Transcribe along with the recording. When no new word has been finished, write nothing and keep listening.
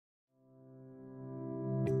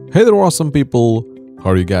Hey there, awesome people. How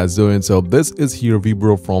are you guys doing? So this is here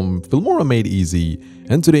Vibro from Filmora Made Easy,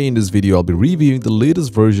 and today in this video I'll be reviewing the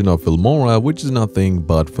latest version of Filmora, which is nothing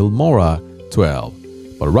but Filmora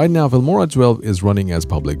 12. But right now Filmora 12 is running as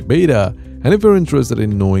public beta, and if you're interested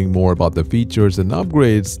in knowing more about the features and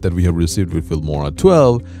upgrades that we have received with Filmora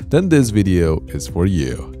 12, then this video is for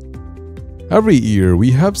you. Every year,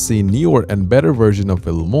 we have seen newer and better version of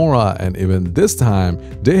Filmora, and even this time,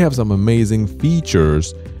 they have some amazing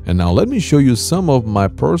features. And now let me show you some of my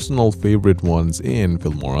personal favorite ones in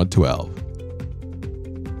Filmora 12.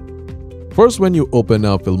 First, when you open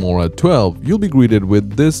up Filmora 12, you'll be greeted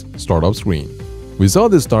with this startup screen. We saw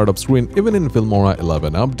this startup screen even in Filmora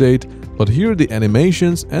 11 update, but here the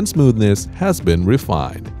animations and smoothness has been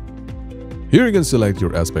refined. Here you can select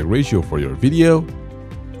your aspect ratio for your video,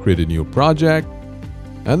 create a new project,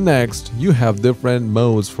 and next you have different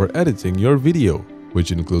modes for editing your video,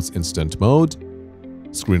 which includes instant mode,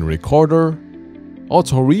 screen recorder,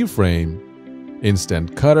 auto reframe,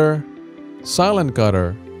 instant cutter, silent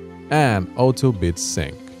cutter, and auto bit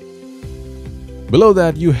sync. Below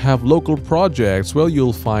that you have local projects where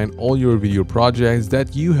you'll find all your video projects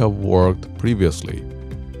that you have worked previously.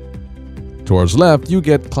 Towards left you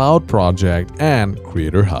get Cloud Project and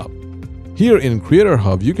Creator Hub. Here in Creator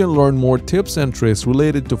Hub, you can learn more tips and tricks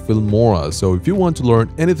related to Filmora. So if you want to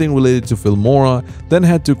learn anything related to Filmora, then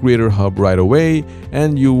head to Creator Hub right away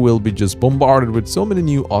and you will be just bombarded with so many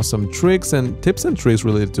new awesome tricks and tips and tricks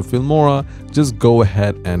related to Filmora. Just go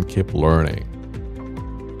ahead and keep learning.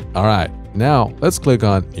 Alright, now let's click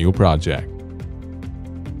on New Project.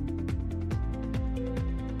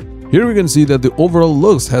 Here we can see that the overall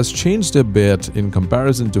looks has changed a bit in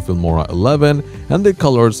comparison to Filmora 11, and the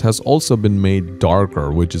colors has also been made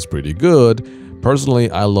darker, which is pretty good. Personally,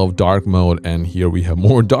 I love dark mode, and here we have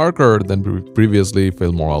more darker than previously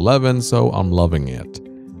Filmora 11, so I'm loving it.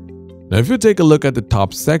 Now if you take a look at the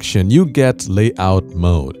top section, you get layout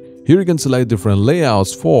mode. Here you can select different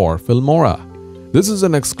layouts for Filmora. This is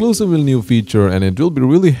an exclusively new feature and it will be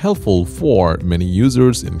really helpful for many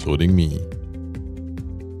users including me.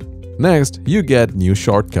 Next, you get new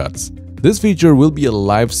shortcuts. This feature will be a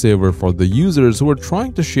lifesaver for the users who are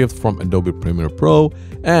trying to shift from Adobe Premiere Pro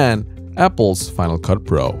and Apple's Final Cut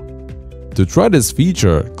Pro. To try this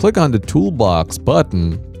feature, click on the Toolbox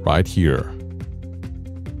button right here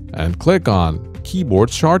and click on Keyboard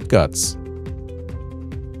Shortcuts.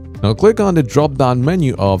 Now click on the drop-down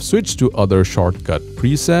menu of Switch to Other Shortcut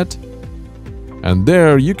preset, and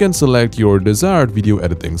there you can select your desired video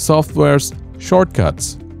editing software's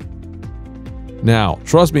shortcuts. Now,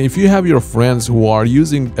 trust me, if you have your friends who are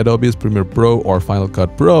using Adobe's Premiere Pro or Final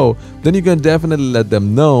Cut Pro, then you can definitely let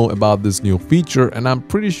them know about this new feature, and I'm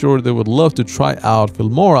pretty sure they would love to try out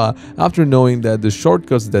Filmora after knowing that the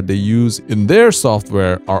shortcuts that they use in their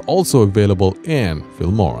software are also available in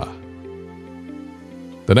Filmora.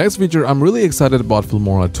 The next feature I'm really excited about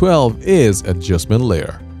Filmora 12 is Adjustment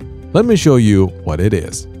Layer. Let me show you what it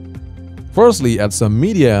is. Firstly, add some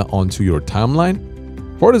media onto your timeline.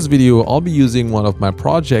 For this video, I'll be using one of my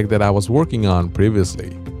projects that I was working on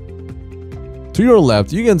previously. To your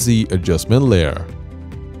left, you can see Adjustment Layer.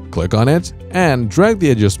 Click on it and drag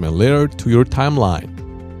the adjustment layer to your timeline.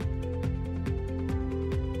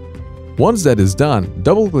 Once that is done,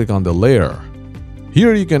 double-click on the layer.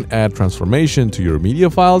 Here you can add transformation to your media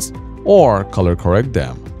files or color correct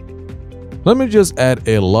them. Let me just add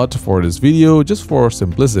a LUT for this video just for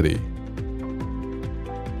simplicity.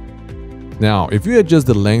 Now, if you adjust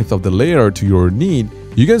the length of the layer to your need,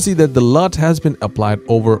 you can see that the LUT has been applied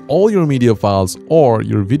over all your media files or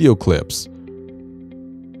your video clips.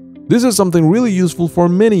 This is something really useful for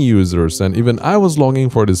many users, and even I was longing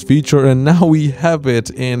for this feature, and now we have it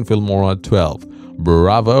in Filmora 12.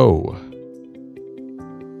 Bravo!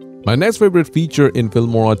 My next favorite feature in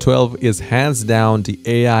Filmora 12 is hands down the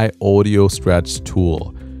AI Audio Stretch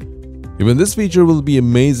tool. Even this feature will be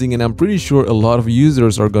amazing, and I'm pretty sure a lot of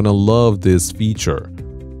users are gonna love this feature.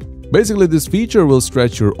 Basically, this feature will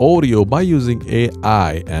stretch your audio by using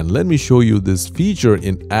AI, and let me show you this feature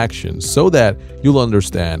in action so that you'll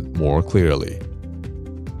understand more clearly.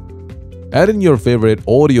 Add in your favorite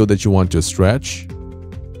audio that you want to stretch.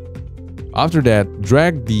 After that,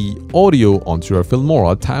 drag the audio onto your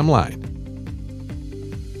Filmora timeline.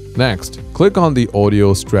 Next, click on the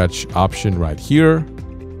audio stretch option right here.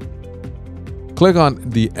 Click on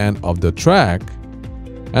the end of the track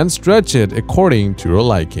and stretch it according to your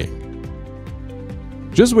liking.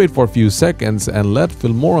 Just wait for a few seconds and let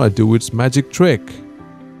Filmora do its magic trick.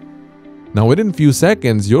 Now within few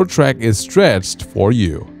seconds, your track is stretched for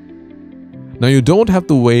you. Now you don't have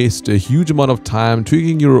to waste a huge amount of time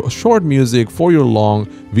tweaking your short music for your long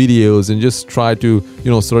videos and just try to,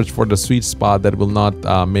 search for the sweet spot that will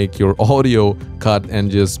not make your audio cut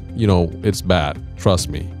and just, it's bad. Trust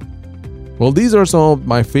me. Well, these are some of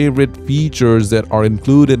my favorite features that are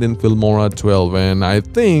included in Filmora 12, and I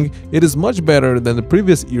think it is much better than the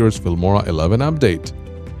previous year's Filmora 11 update.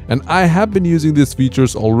 And I have been using these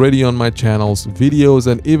features already on my channel's videos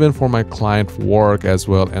and even for my client work as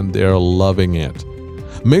well, and they're loving it.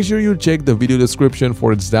 Make sure you check the video description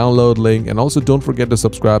for its download link, and also don't forget to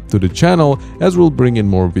subscribe to the channel as we'll bring in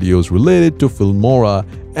more videos related to Filmora,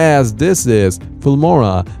 as this is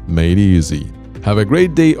Filmora Made Easy. Have a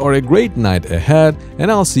great day or a great night ahead,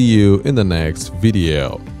 and I'll see you in the next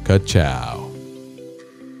video. Ciao.